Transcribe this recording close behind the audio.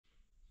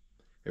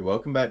Hey,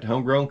 welcome back to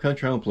Homegrown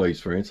Country Home Place,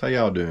 friends. How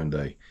y'all doing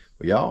today?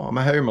 Well, y'all, I'm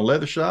out here in my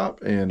leather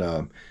shop, and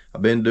I've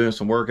been doing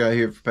some work out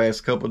here for the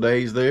past couple of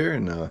days there,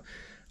 and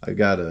I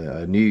got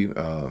a new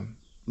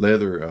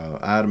leather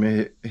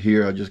item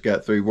here I just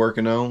got through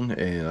working on,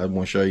 and I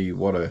want to show you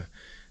what I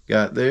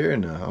got there,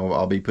 and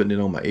I'll be putting it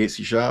on my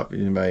Etsy shop.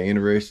 Anybody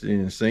interested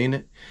in seeing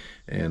it?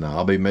 And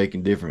I'll be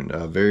making different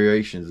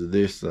variations of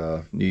this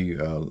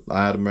new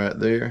item right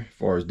there, as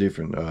far as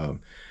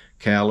different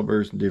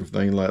calibers and different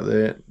things like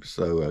that.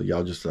 So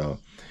y'all just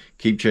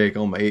keep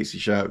checking on my Etsy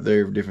shop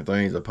there for different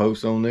things I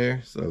post on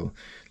there. So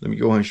let me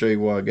go ahead and show you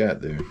what I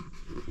got there.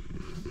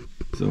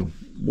 So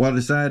what I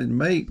decided to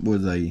make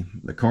was a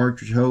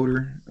cartridge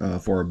holder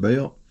for a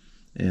belt,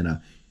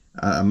 and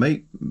I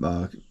make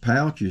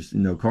pouches,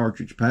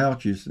 cartridge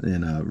pouches,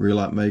 and I really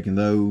like making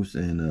those,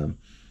 and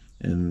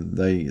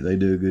they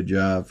do a good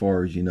job as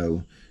far as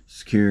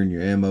securing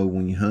your ammo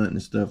when you hunt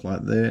and stuff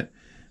like that.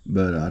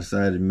 But I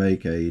decided to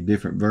make a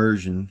different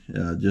version,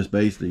 just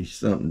basically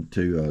something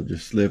to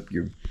just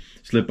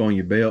slip on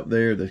your belt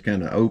there, that's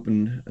kind of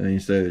opened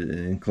instead of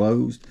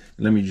enclosed.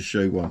 Let me just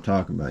show you what I'm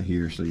talking about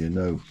here so you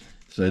know.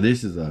 So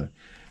this is one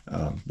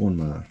of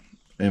my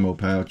ammo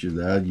pouches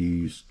that I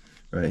use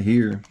right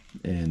here,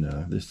 and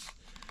this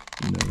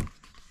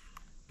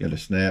got a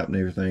snap and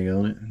everything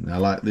on it. And I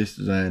like this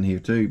design here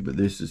too, but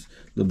this is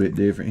a little bit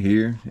different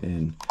here,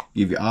 and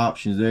give you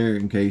options there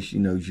in case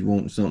you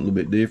want something a little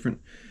bit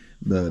different.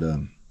 But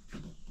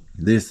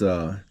this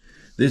one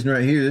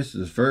right here, this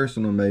is the first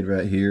one I made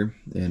right here,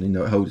 and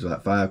it holds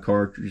like 5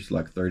 cartridges,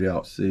 like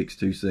 30-06,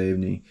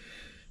 270,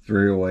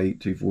 308,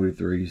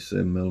 243,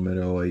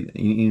 7mm 08,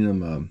 any of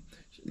them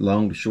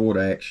long to short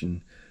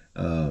action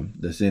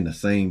that's in the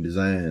same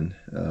design.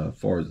 As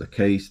far as the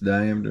case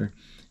diameter,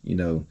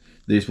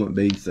 this wouldn't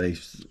be, say,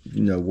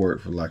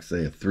 work for, like,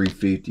 say, a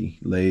 350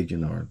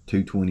 Legend or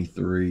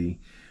 223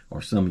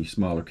 or some of your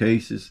smaller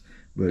cases.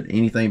 But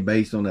anything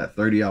based on that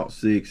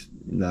 30-06,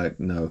 like,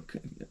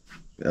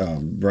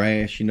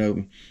 brass,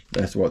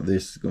 that's what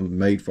this is going to be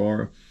made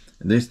for.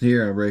 And this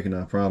here, I reckon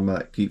I probably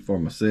might keep for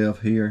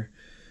myself here.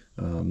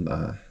 I'm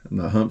not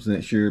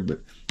 100% sure,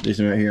 but this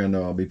one right here, I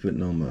know I'll be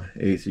putting on my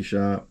Etsy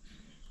shop.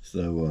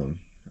 So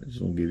I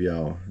just want to give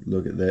y'all a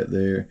look at that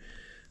there.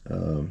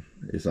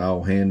 It's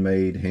all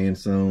handmade, hand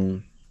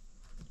sewn,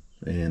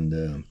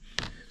 and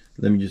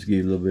let me just give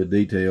you a little bit of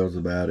details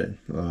about it.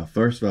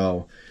 First of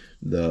all,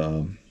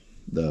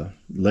 the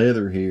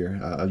leather here,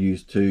 I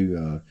used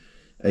 2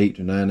 8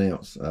 to 9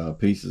 ounce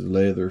pieces of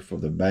leather for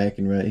the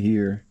backing right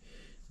here,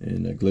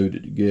 and I glued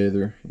it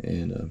together,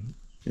 and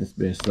it's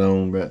been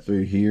sewn right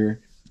through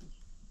here.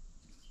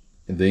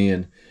 And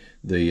then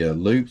the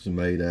loops are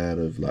made out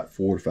of like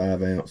 4 to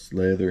 5 ounce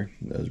leather.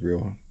 That's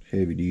real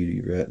heavy duty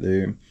right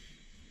there.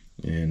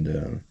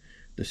 And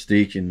the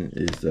stitching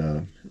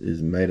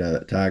is made out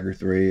of tiger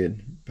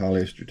thread,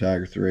 polyester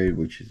tiger thread,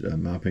 which is,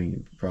 in my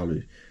opinion,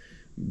 probably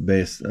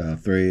best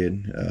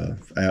thread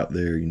out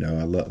there.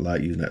 I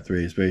like using that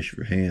thread, especially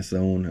for hand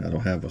sewn. I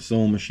don't have a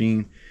sewing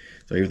machine,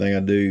 so everything I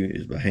do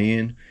is by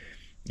hand.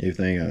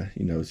 Everything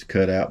is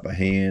cut out by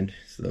hand,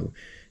 so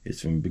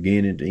it's from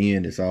beginning to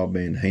end, it's all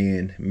been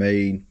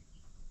handmade.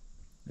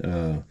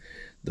 The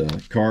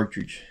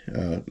cartridge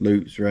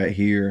loops right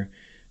here,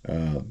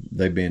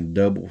 they've been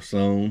double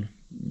sewn,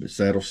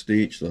 saddle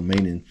stitch, so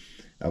meaning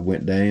I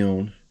went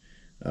down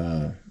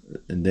and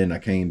then I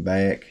came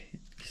back.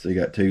 So you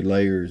got 2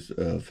 layers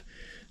of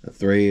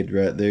thread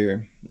right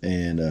there,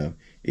 and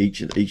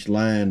each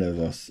line of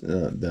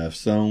that I've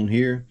sewn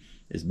here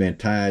has been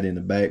tied in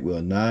the back with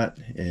a knot.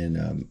 And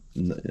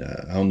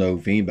I don't know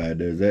if anybody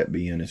does that, to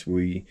be honest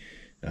with you.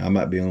 I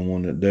might be the only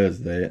one that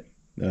does that.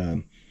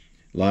 A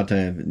lot of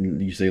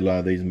times you see a lot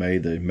of these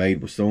they're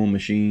made with sewing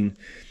machine,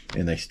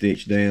 and they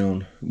stitch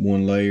down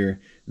one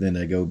layer, then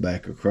they go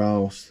back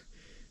across,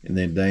 and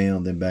then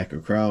down, then back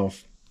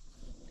across.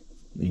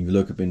 And you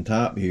look up in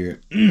top here,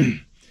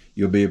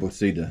 you'll be able to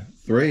see the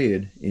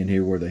thread in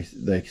here where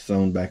they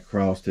sewn back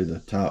across to the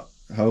top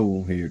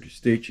hole here to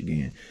stitch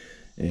again.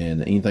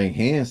 And anything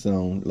hand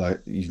sewn,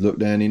 like you look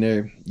down in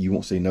there, you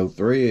won't see no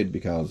thread,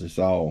 because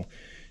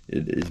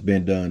it's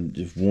been done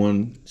just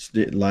one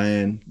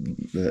line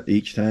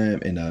each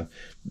time, and I've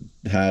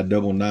tied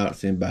double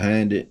knots in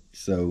behind it,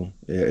 so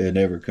it'll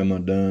never come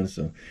undone.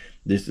 So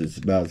this is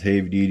about as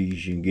heavy duty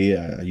as you can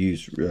get. I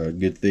use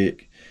good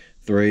thick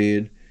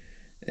thread,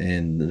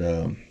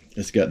 and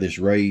it's got this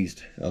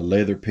raised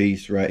leather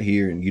piece right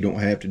here, and you don't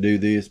have to do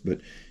this, but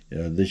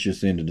this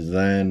just in the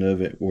design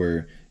of it,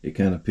 where it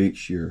kind of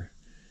picks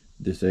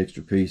this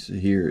extra piece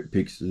here, it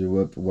picks it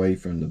up away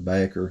from the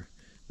backer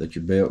that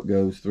your belt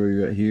goes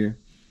through right here,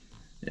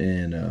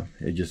 and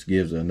it just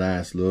gives a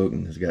nice look.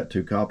 And it's got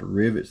 2 copper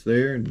rivets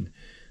there, and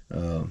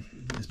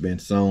it's been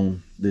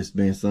sewn. This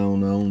been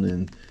sewn on,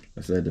 and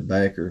like I said, the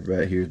backer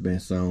right here has been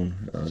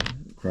sewn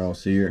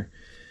across here,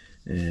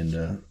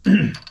 and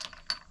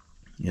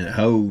it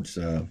holds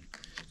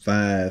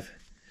 5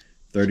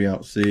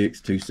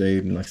 30-06,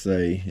 270. Like I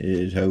say,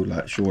 it holds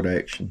like short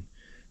action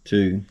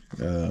 2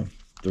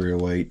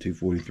 308,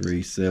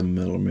 243,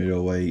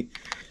 7mm 08.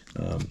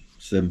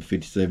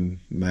 757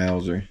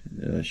 Mauser.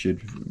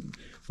 Should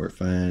work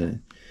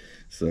fine.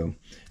 So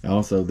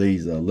also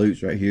these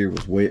loops right here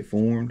was wet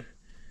formed,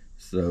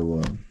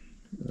 so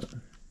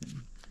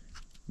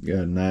got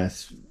a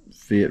nice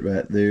fit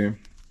right there.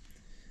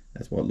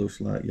 That's what it looks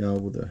like, y'all,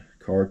 with the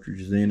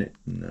cartridges in it.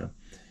 And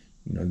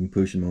you know, you can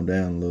push them on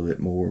down a little bit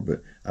more,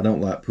 but I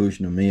don't like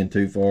pushing them in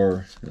too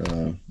far,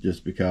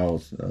 just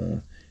because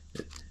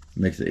it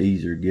makes it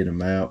easier to get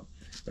them out.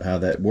 But how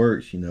that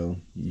works, you know,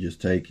 you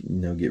just take, you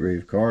know, get rid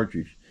of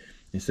cartridge,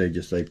 instead of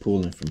just say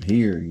pulling from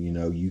here. You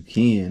know, you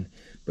can,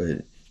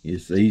 but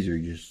it's easier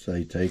just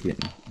say take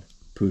it and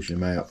push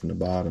them out from the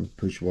bottom,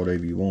 push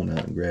whatever you want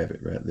out and grab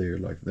it right there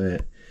like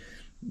that.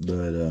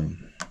 But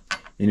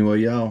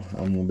anyway, y'all,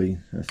 I'm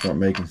gonna start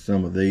making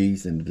some of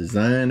these, and the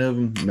design of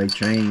them may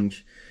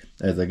change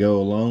as I go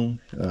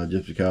along,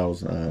 just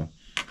because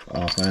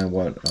I'll find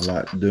what I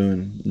like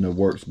doing, you know,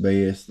 works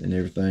best and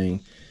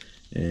everything.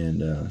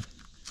 And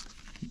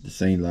it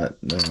seems like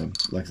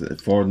I said,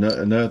 for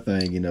another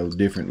thing, you know,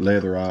 different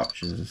leather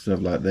options and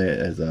stuff like that,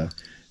 as I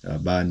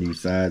buy new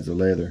sides of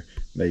leather,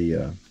 may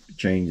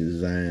change the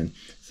design.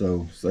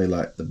 So say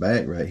like the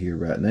back right here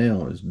right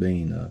now is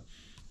being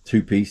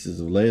 2 pieces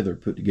of leather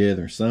put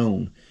together and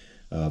sewn.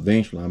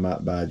 Eventually I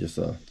might buy just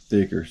a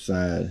thicker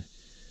side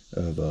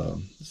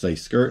of say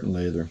skirting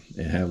leather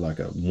and have like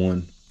a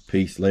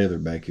 1-piece leather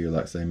back here,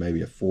 like say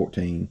maybe a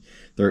 13,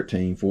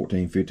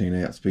 14, 15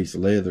 ounce piece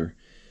of leather,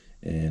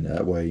 and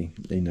that way,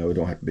 you know, it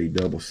don't have to be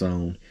double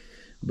sewn.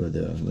 But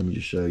let me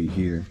just show you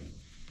here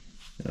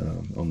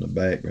on the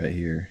back right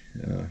here.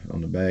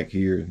 On the back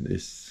here,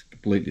 it's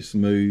completely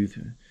smooth,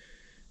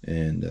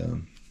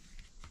 and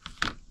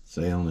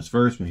say on this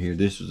first one here,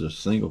 this was a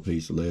single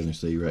piece of leather.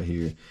 See right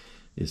here,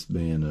 it's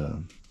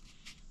been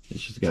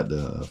it's just got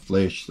the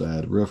flesh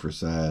side, rougher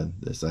side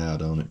that's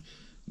out on it.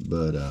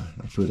 But I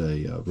put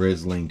a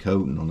Resin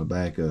coating on the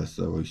back of it,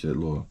 so we see a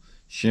little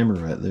shimmer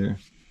right there.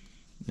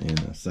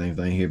 And same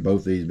thing here,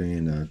 both these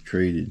being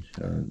treated.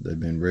 They've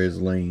been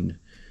Resin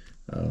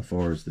as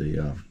far as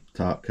the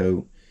top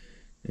coat.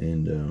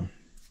 And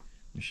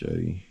let me show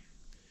you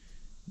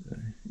the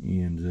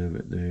ends of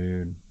it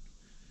there.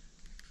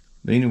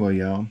 But anyway,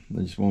 y'all,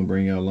 I just want to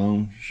bring y'all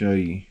along, show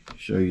you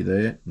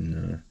that.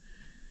 And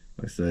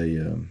like I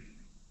say,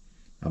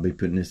 I'll be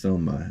putting this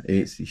on my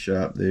Etsy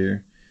shop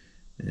there.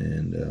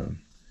 And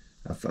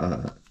I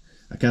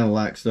kind of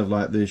like stuff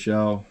like this,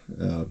 y'all,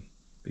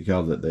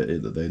 because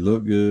they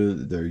look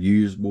good, they're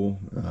usable.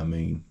 I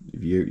mean,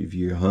 if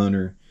you're a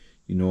hunter,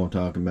 you know what I'm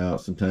talking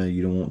about. Sometimes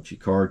you don't want your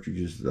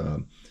cartridges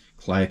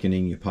clacking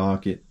in your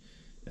pocket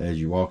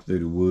as you walk through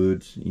the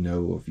woods. You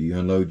know, if you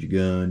unload your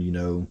gun, you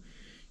know,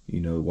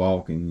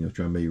 walking, you know,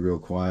 trying to be real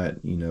quiet,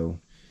 you know,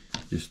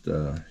 just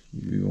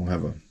you won't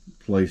have a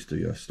place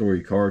to store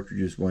your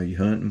cartridges while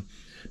you're hunting.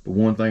 But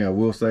one thing I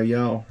will say,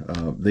 y'all,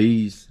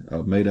 these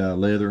are made out of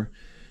leather,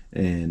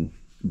 and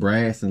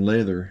brass and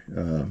leather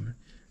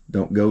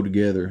don't go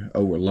together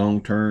over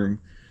long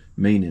term,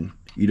 meaning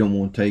you don't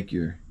want to take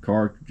your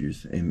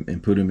cartridges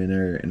and put them in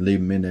there and leave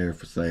them in there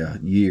for say a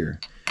year,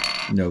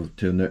 you know,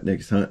 till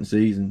next hunting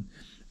season,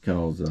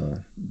 because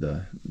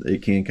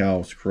it can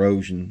cause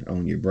corrosion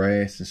on your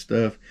brass and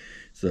stuff.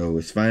 So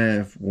it's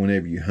fine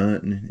whenever you're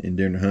hunting and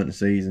during the hunting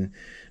season,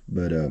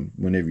 but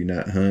whenever you're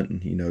not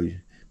hunting, you know,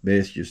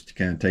 best just to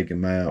kind of take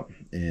them out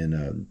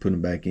and put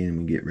them back in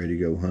and get ready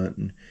to go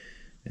hunting.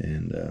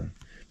 And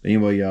but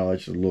anyway, y'all,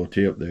 that's just a little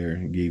tip there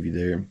and give you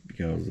there,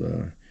 because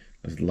a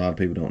lot of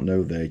people don't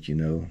know that, you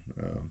know.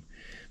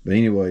 But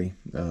anyway,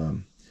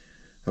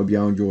 hope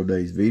y'all enjoyed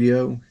today's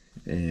video,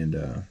 and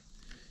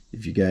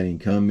if you got any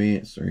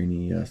comments or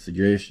any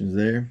suggestions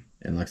there,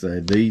 and like I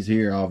said, these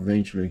here I'll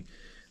eventually,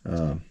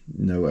 you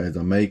know, as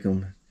I make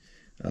them,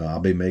 I'll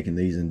be making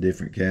these in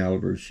different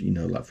calibers, you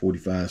know, like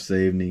 45,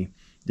 70,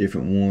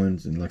 different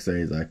ones. And like I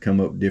say, as I come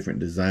up with different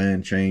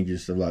design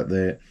changes, stuff like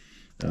that,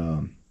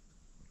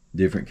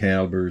 different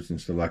calibers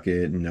and stuff like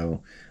that, you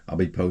know, I'll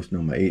be posting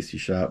on my Etsy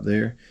shop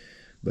there.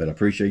 But I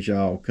appreciate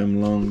y'all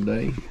coming along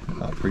today.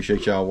 I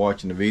appreciate y'all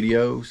watching the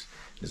videos.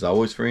 As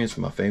always, friends,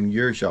 from my family,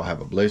 yours, y'all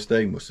have a blessed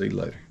day, and we'll see you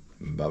later.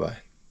 Bye-bye.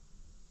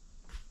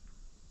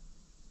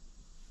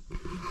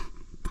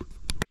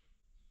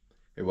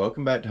 Hey,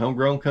 welcome back to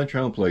Homegrown Country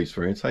Home Place,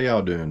 friends. How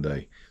y'all doing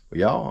today? Well,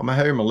 y'all, I'm out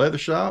here in my leather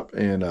shop,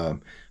 and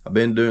I've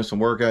been doing some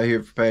work out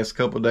here for the past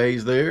couple of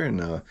days there,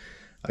 and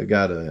I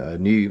got a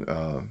new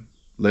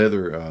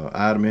leather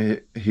item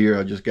here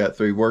I just got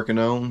through working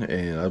on,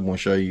 and I want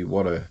to show you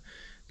what I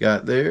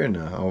got there, and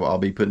I'll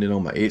be putting it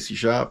on my Etsy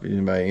shop.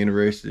 Anybody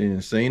interested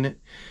in seeing it?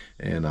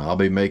 And I'll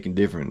be making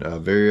different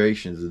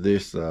variations of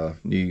this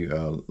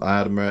new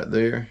item right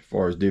there, as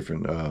far as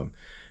different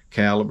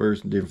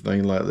calibers and different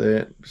things like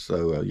that.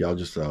 So y'all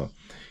just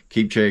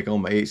keep checking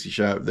on my Etsy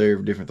shop there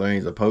for different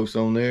things I post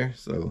on there.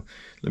 So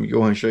let me go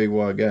ahead and show you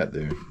what I got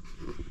there.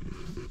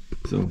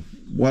 So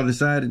what I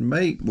decided to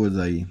make was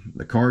a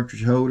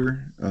cartridge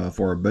holder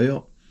for a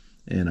belt,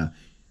 and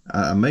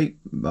I make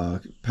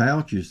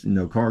pouches, you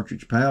know,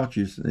 cartridge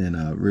pouches, and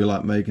I really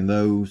like making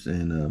those,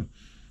 and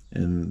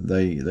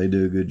they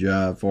do a good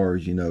job as far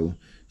as, you know,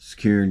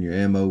 securing your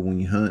ammo when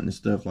you hunt and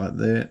stuff like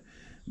that.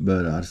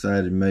 But I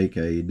decided to make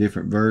a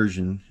different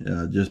version,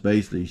 just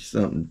basically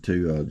something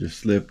to just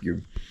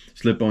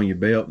slip on your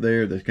belt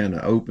there, that's kind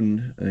of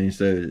open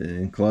instead of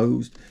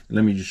enclosed. And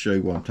let me just show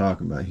you what I'm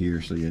talking about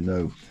here so you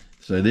know.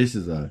 So this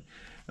is one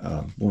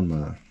of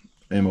my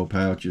ammo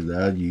pouches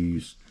that I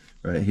use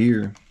right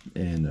here,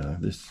 and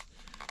this,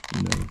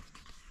 you know,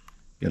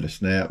 got a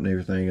snap and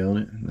everything on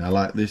it. And I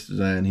like this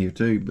design here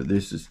too, but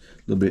this is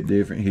a little bit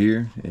different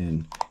here,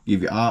 and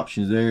give you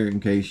options there in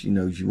case, you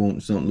know, you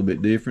want something a little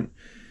bit different.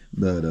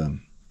 But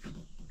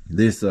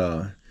this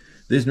one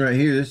right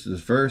here, this is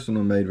the first one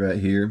I made right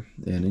here,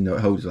 and you know,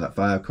 it holds like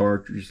 5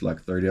 cartridges,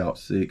 like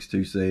 30-06,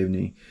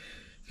 270,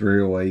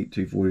 308,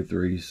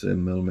 243,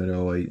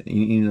 7mm 08,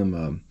 any of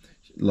them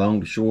long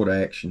to short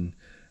action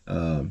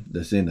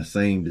that's in the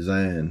same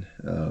design.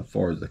 As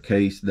far as the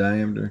case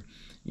diameter,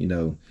 you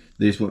know,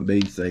 this wouldn't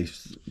be, say,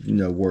 you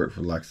know, work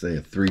for, like, say,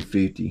 a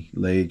 350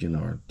 Legend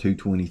or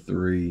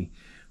 223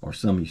 or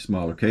some of your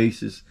smaller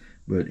cases.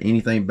 But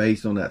anything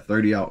based on that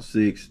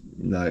 30-06,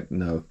 like, you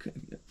know,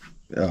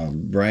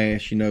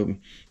 brass, you know,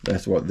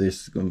 that's what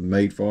this is going to be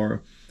made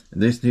for.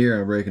 And this here,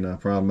 I reckon I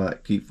probably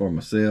might keep for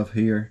myself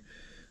here.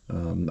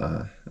 I'm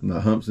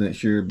not 100%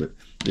 sure, but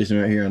this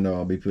one right here, I know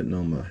I'll be putting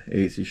on my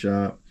Etsy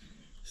shop.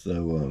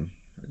 So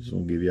I just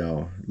want to give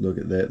y'all a look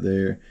at that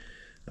there.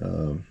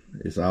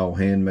 It's all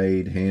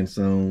handmade, hand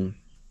sewn,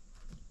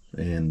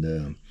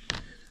 and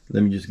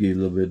let me just give you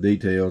a little bit of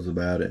details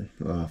about it.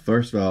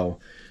 First of all,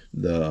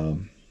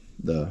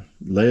 the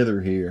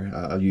leather here,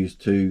 I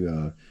used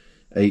 2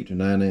 8 to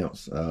 9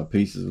 ounce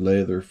pieces of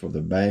leather for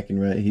the backing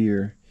right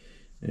here,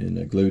 and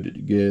I glued it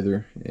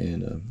together,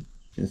 and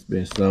it's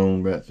been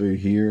sewn right through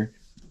here.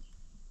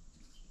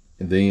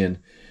 And then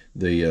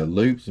the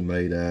loops are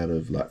made out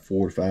of like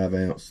 4 to 5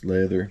 ounce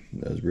leather.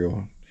 That's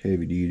real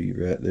heavy duty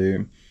right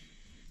there.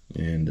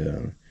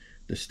 And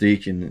the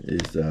stitching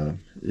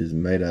is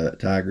made out of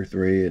tiger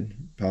thread,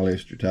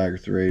 polyester tiger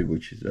thread,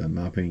 which is, in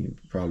my opinion,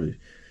 probably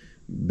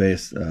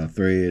best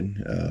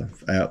thread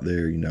out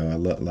there. You know, I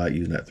like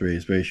using that thread,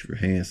 especially for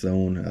hand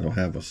sewing. I don't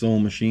have a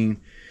sewing machine,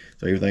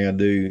 so everything I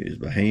do is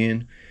by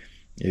hand.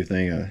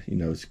 Everything you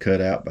know, is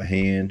cut out by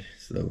hand,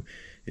 so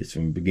it's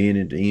from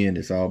beginning to end,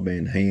 it's all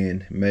been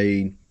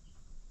handmade.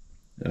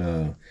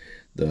 The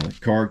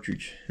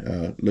cartridge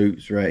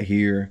loops right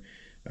here,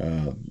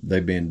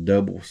 they've been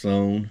double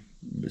sewn,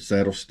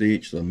 saddle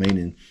stitched, so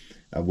meaning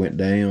I went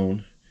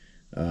down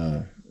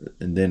and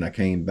then I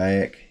came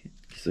back.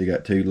 So you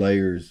got 2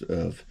 layers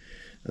of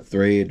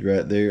thread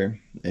right there,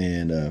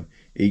 and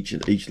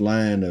each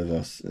line of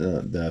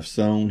that I've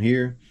sewn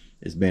here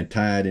has been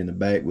tied in the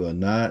back with a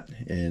knot.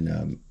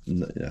 And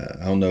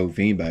I don't know if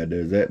anybody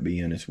does that, to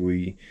be honest with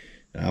you.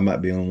 I might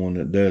be the only one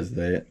that does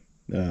that.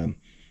 A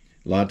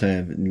lot of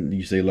times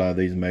you see a lot of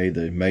these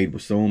they're made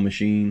with sewing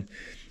machine,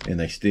 and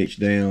they stitch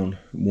down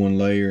one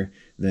layer,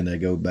 then they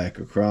go back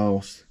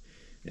across,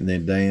 and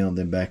then down,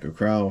 then back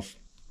across.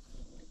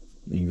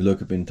 And you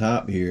look up in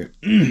top here,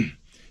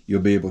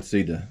 you'll be able to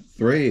see the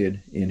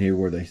thread in here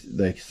where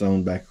they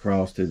sewn back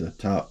across to the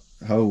top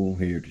hole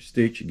here to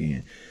stitch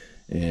again.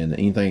 And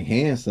anything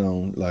hand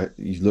sewn, like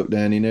you look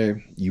down in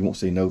there, you won't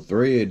see no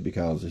thread,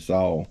 because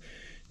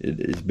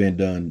it's been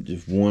done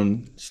just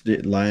one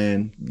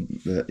line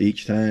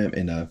each time,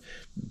 and I've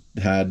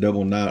tied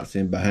double knots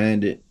in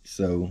behind it,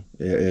 so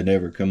it'll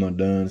never come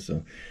undone.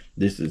 So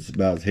this is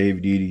about as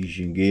heavy duty as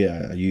you can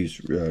get. I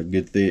use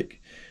good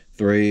thick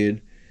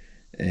thread,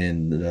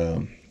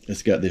 and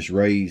it's got this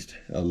raised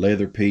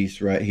leather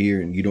piece right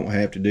here, and you don't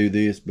have to do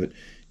this, but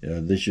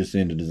this just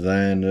in the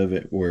design of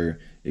it, where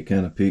it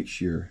kind of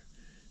picks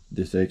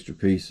this extra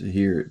piece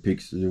here, it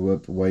picks it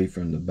up away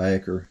from the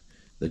backer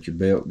that your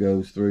belt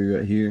goes through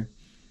right here,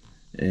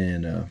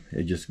 and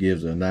it just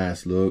gives a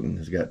nice look. And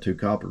it's got 2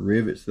 copper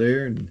rivets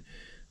there, and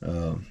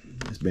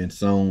it's been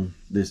sewn.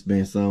 This has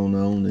been sewn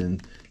on,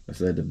 and like I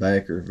said, the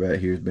backer right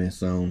here has been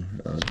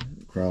sewn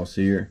across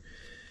here,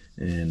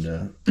 and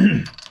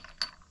and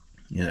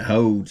it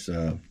holds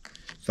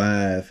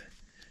 5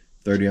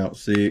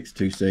 30-06,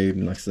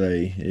 270. Like I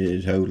say,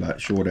 it holds like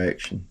short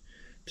action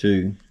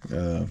too.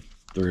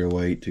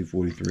 308,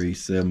 243,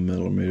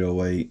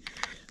 7mm 08,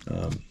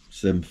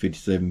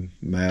 757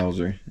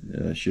 Mauser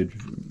should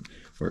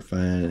work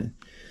fine.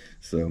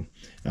 So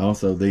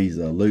also these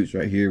loops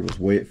right here was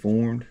wet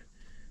formed,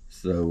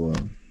 so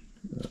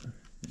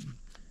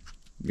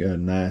got a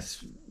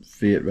nice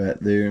fit right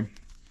there.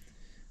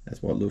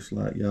 That's what it looks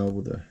like, y'all,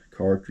 with the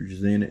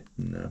cartridges in it.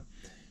 And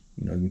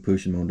you know, you can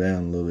push them on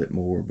down a little bit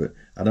more, but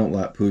I don't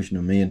like pushing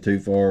them in too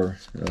far,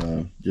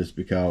 just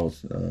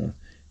because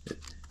it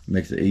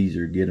makes it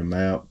easier to get them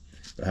out.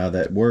 But how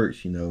that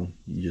works, you know,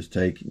 you just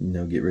take, you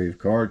know, get rid of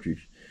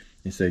cartridge,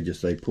 instead of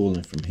just say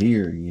pulling from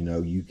here. You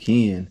know, you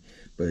can,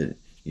 but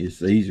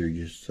it's easier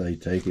just say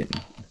take it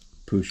and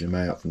push them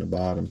out from the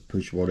bottom,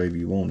 push whatever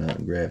you want out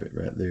and grab it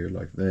right there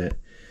like that.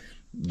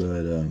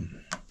 But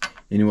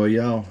anyway,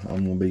 y'all,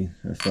 I'm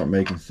gonna start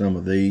making some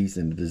of these,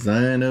 and the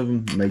design of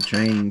them may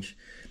change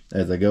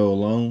as I go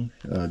along,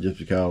 just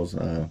because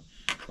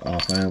I'll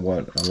find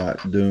what I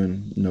like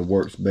doing, you know,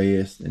 works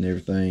best and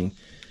everything.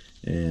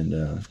 And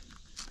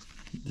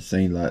it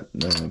seems like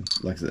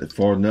I said,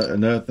 for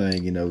another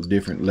thing, you know,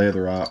 different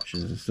leather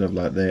options and stuff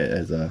like that.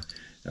 As I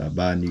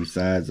buy new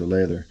sides of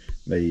leather,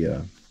 may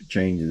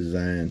change the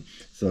design.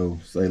 So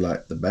say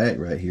like the back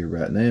right here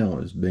right now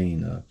is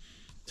being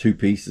 2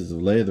 pieces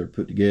of leather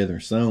put together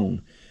and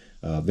sewn.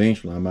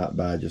 Eventually I might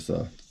buy just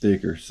a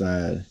thicker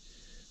side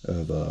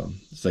of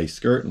say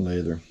skirting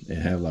leather and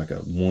have like a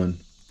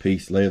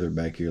 1-piece leather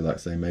back here, like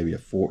say maybe a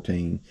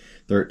 13,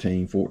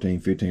 14,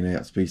 15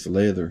 ounce piece of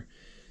leather,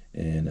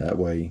 and that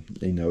way,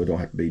 you know, it don't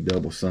have to be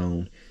double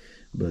sewn.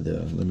 But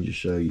let me just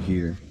show you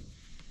here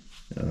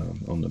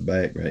on the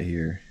back right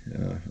here.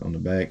 On the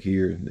back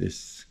here,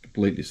 it's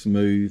completely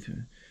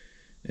smooth.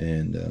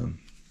 And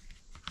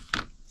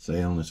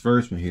say on this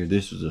first one here,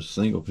 this is a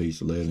single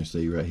piece of leather.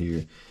 See right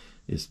here,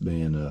 it's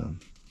been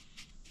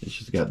it's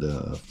just got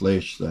the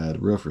flesh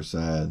side, rougher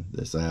side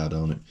that's out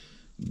on it.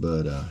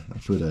 But I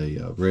put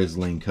a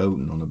Resin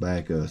coating on the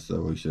back of it,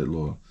 so we should a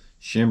little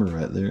shimmer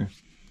right there.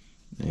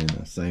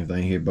 And same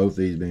thing here, both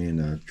these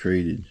being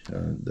treated,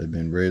 they've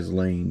been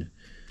Resin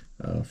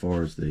as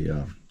far as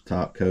the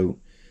top coat.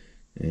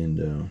 And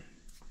let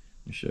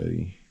me show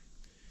you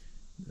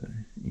the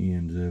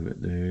ends of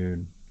it there.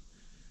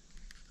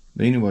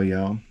 But anyway,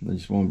 y'all, I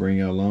just want to bring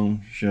y'all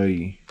along, show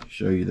you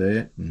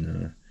that.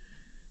 And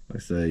like I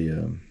say,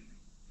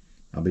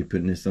 I'll be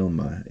putting this on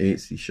my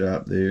Etsy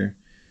shop there.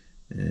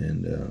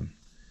 And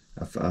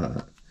I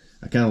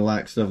kind of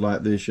like stuff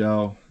like this,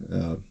 y'all,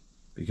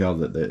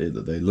 because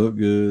they look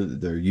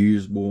good, they're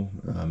usable.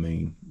 I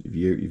mean,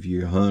 if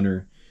you're a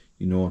hunter,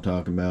 you know what I'm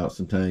talking about.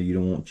 Sometimes you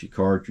don't want your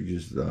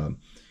cartridges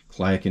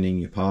clacking in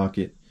your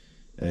pocket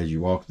as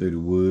you walk through the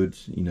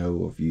woods. You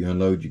know, if you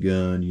unload your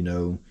gun, you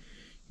know,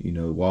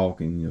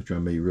 walking, you know,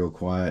 trying to be real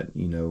quiet,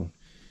 you know,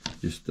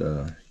 just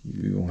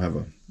you won't have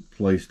a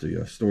place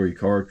to store your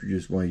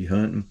cartridges while you're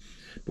hunting.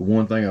 But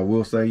one thing I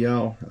will say,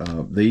 y'all,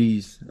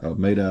 these are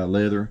made out of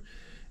leather,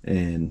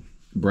 and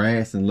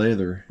brass and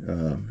leather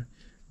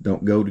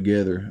don't go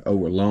together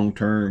over long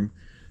term,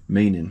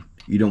 meaning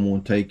you don't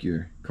want to take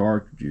your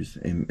cartridges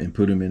and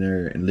put them in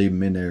there and leave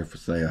them in there for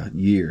say a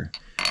year,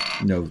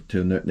 you know,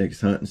 till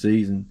next hunting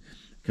season,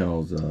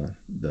 because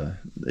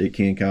it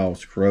can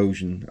cause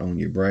corrosion on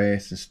your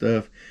brass and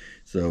stuff.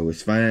 So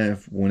it's fine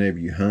whenever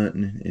you're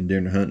hunting and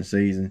during the hunting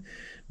season,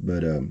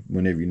 but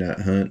whenever you're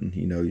not hunting,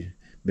 you know,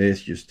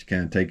 best just to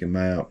kind of take them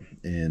out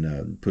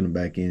and put them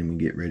back in and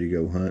get ready to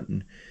go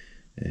hunting.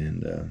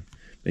 And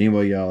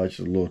anyway, y'all, that's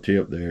just a little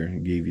tip there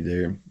and give you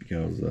there,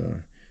 because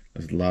a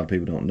lot of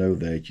people don't know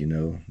that, you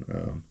know.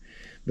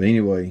 But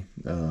anyway,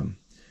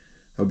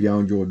 hope y'all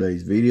enjoyed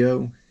today's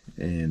video.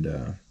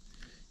 And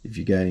if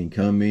you got any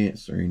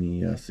comments or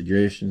any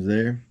suggestions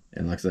there,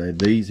 and like I said,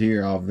 these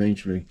here I'll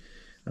eventually,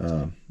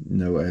 you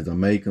know, as I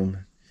make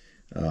them,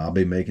 I'll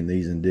be making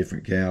these in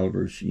different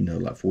calibers, you know,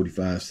 like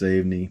 45,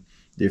 70,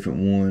 different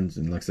ones.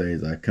 And like I say,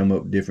 as I come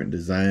up with different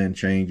design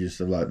changes,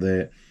 stuff like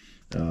that,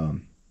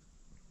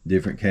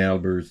 different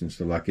calibers and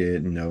stuff like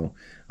that, you know,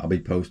 I'll be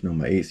posting on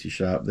my Etsy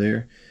shop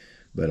there.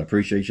 But I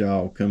appreciate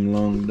y'all coming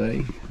along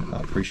today. I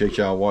appreciate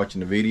y'all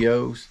watching the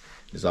videos.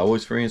 As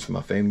always, friends, for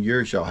my family,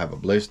 yours, y'all have a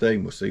blessed day,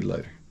 and we'll see you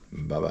later.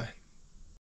 Bye-bye.